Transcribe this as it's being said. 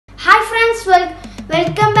viewers,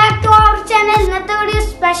 welcome back to our channel. ഇന്നത്തെ video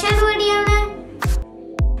special video ആണ്.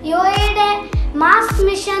 UAEയുടെ Mars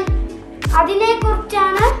mission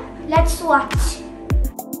അതിനെക്കുറിച്ചാണ്. Let's watch.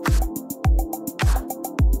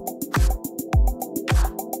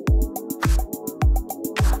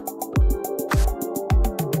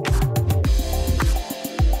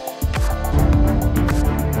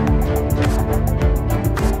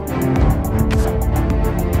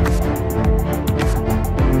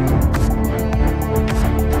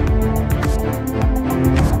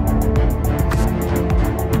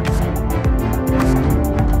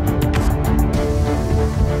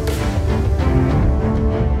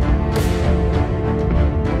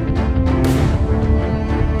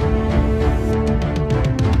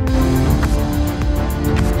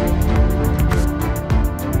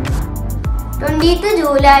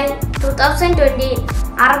 July 2020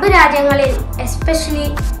 Arab രാജ്യങ്ങളിൽ especially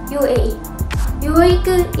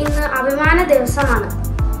UAEക്ക് ഇന്ന് അഭിമാന ദിവസമാണ്.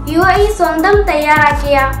 UAE സ്വന്തം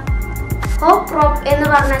തയ്യാറാക്കിയ ഹോപ്പ് റോപ്പ് എന്ന്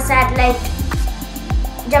പറഞ്ഞ സാറ്റലൈറ്റ്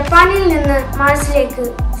ജപ്പാനിൽ നിന്ന് മാർസിലേക്ക്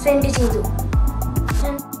സെൻഡ് ചെയ്തു.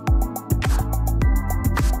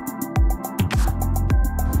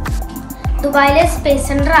 ദുബായിലെ space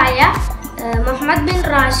സെന്ററായ Muhammad bin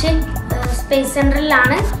Rashid space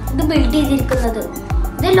സെന്ററിലാണ് ഇത് ബിൽഡ് ചെയ്തിരിക്കുന്നത്.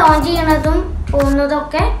 ഇത് ലോഞ്ച് ചെയ്യണതും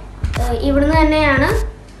പോകുന്നതൊക്കെ ഇവിടുന്ന് തന്നെയാണ്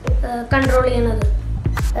കൺട്രോൾ ചെയ്യുന്നത്.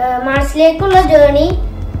 മാർസിലേക്കുള്ള ജേർണി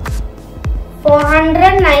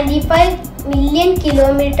 495 മില്യൺ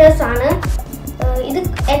കിലോമീറ്റേഴ്സ് ആണ്. ഇത്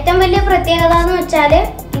ഏറ്റവും വലിയ പ്രത്യേകത എന്ന് വെച്ചാൽ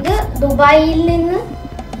ഇത്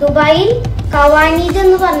ദുബായിൽ കവാനീജ്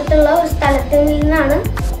എന്ന് പറഞ്ഞിട്ടുള്ള ഒരു സ്ഥലത്ത് നിന്നാണ്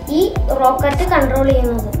ഈ റോക്കറ്റ് കൺട്രോൾ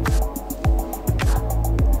ചെയ്യുന്നത്.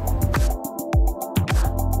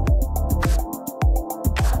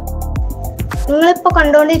 നിങ്ങളിപ്പോൾ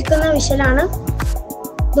കണ്ടുകൊണ്ടിരിക്കുന്ന വിഷലാണ്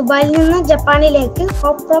ദുബായിൽ നിന്ന് ജപ്പാനിലേക്ക്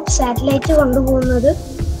ഹോപ്പ് റോപ്പ് സാറ്റലൈറ്റ് കൊണ്ടുപോകുന്നത്.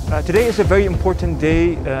 Today is a very important day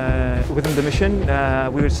within the mission.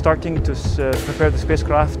 We are starting to prepare the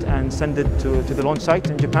spacecraft and send it to the launch site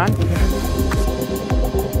in Japan.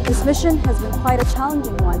 This mission has been quite a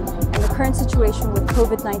challenging one, and the current situation with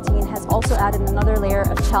COVID-19 has also added another layer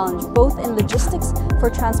of challenge, both in logistics for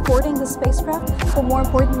transporting the spacecraft, but more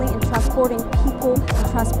importantly in transporting people and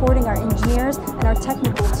transporting our engineers and our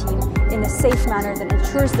technical team in a safe manner that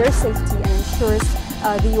ensures their safety and ensures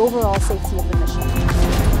the overall safety of the mission.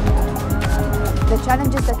 The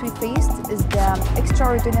challenges that we faced is the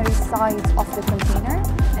extraordinary size of the container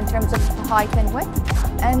in terms of height and width,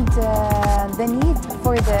 and the need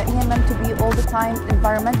for the EMM to be all the time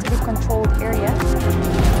environmentally controlled area.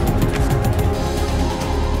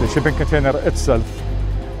 The shipping container itself,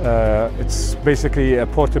 it's basically a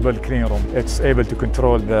portable clean room. It's able to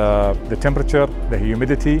control the temperature, the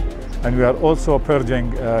humidity, and we are also purging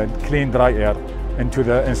clean dry air into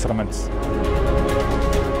the instruments.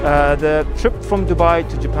 The trip from Dubai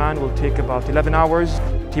to Japan will take about 11 hours.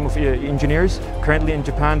 Team of engineers currently in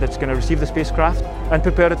Japan that's going to receive the spacecraft and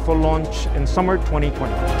prepare it for launch in summer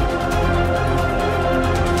 2020.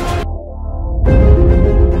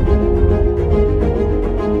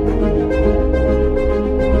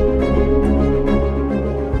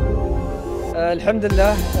 الحمد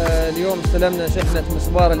لله اليوم استلمنا شحنة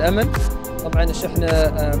مسبار الأمل. طبعا الشحنة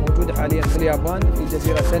موجودة حاليا في اليابان في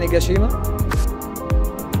جزيرة تانيغاشيما.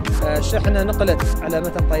 الشحنة نقلت على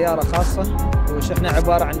متن طيارة خاصة، والشحنة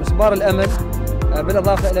عبارة عن مسبار الأمل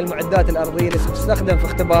بالإضافة إلى المعدات الأرضية التي تستخدم في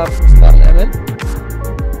اختبار مسبار الأمل.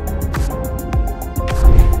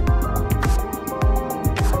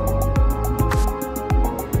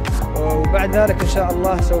 وبعد ذلك إن شاء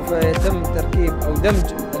الله سوف يتم تركيب أو دمج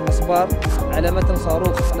المسبار على متن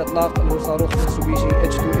صاروخ الإطلاق اللي هو صاروخ ميتسوبيشي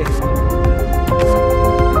H2A.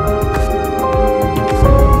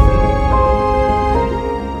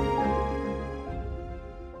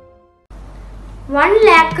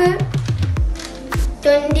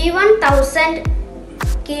 $121,000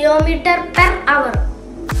 km/h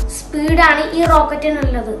സ്പീഡാണ് ഈ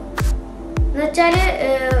റോക്കറ്റിനുള്ളത്. എന്നുവെച്ചാൽ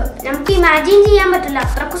നമുക്ക് imagine ചെയ്യാൻ പറ്റില്ല,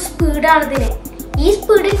 അത്രക്ക് സ്പീഡാണ് ഇതിന്. ഈ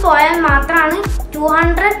സ്പീഡിൽ പോയാൽ മാത്രമാണ്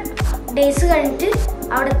 200 ഡേയ്സ് കഴിഞ്ഞിട്ട്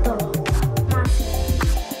അവിടെ എത്തുള്ളൂ.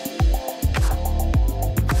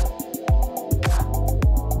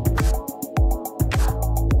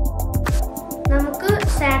 നമുക്ക്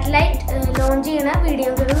സാറ്റലൈറ്റ് ലോഞ്ച് ചെയ്യുന്ന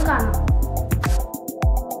വീഡിയോകളും കാണാം.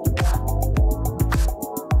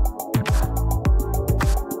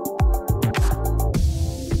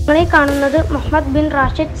 നിങ്ങളെ കാണുന്നത് മുഹമ്മദ് ബിൻ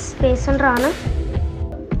റാഷിദ് സ്പേസ് സെന്ററാണ്.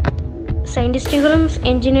 സയന്റിസ്റ്റുകളും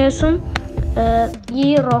എഞ്ചിനീയേഴ്സും ഈ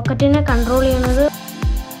റോക്കറ്റിനെ കൺട്രോൾ ചെയ്യുന്നത്.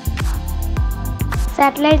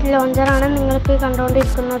 സാറ്റലൈറ്റ് ലോഞ്ചറാണ് നിങ്ങളിപ്പോൾ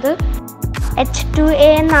കണ്ടുകൊണ്ടിരിക്കുന്നത്. H2A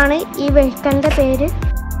എന്നാണ് ഈ വെഹിക്കിളിൻ്റെ പേര്.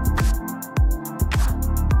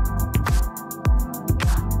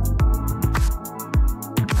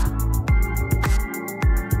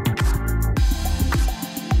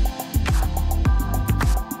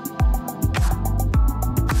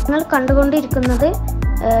 നിങ്ങൾ കണ്ടുകൊണ്ടിരിക്കുന്നത്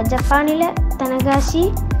ജപ്പാനിലെ തനഗാശി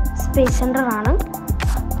സ്പേസ് സെൻ്റർ ആണ്.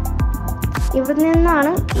 ഇവിടെ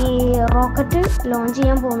നിന്നാണ് ഈ റോക്കറ്റ് ലോഞ്ച്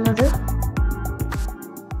ചെയ്യാൻ പോകുന്നത്.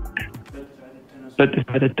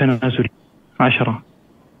 التنازل 10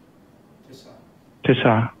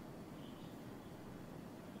 9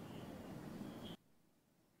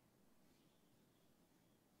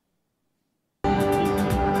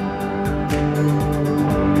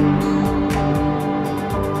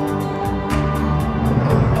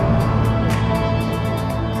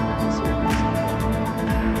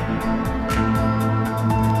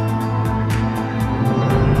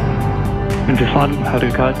 انفصال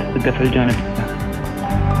محركات الدفع الجانبية.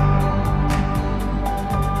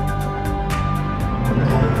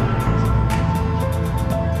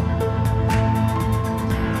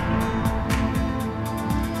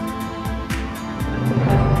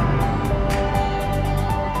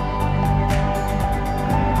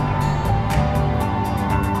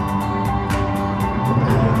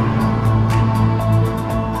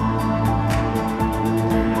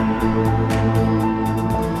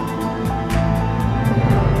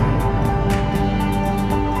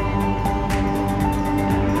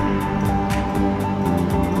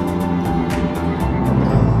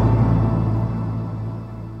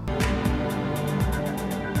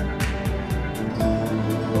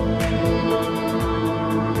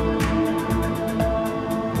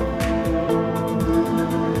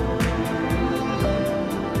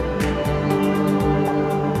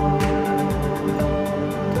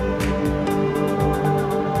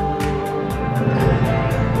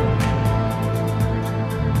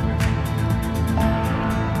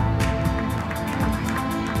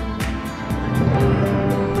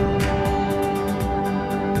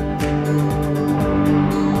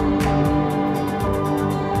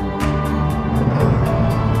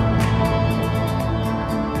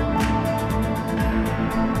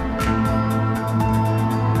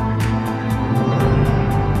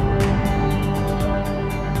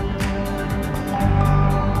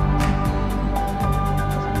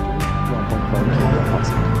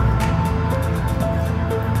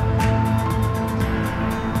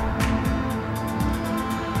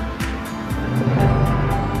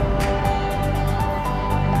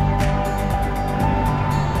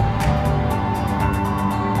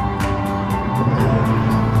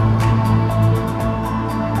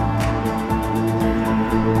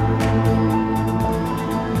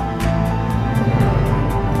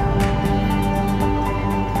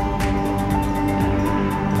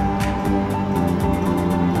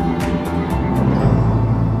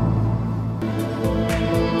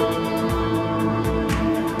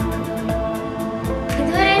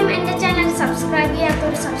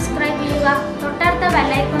 സബ്സ്ക്രൈബ് ചെയ്യുക, തൊട്ടടുത്ത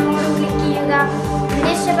ബെൽ ഐക്കൺ കൂടി ക്ലിക്ക് ചെയ്യുക.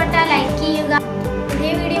 വീഡിയോ ഇഷ്ടപ്പെട്ടാൽ ലൈക്ക് ചെയ്യുക.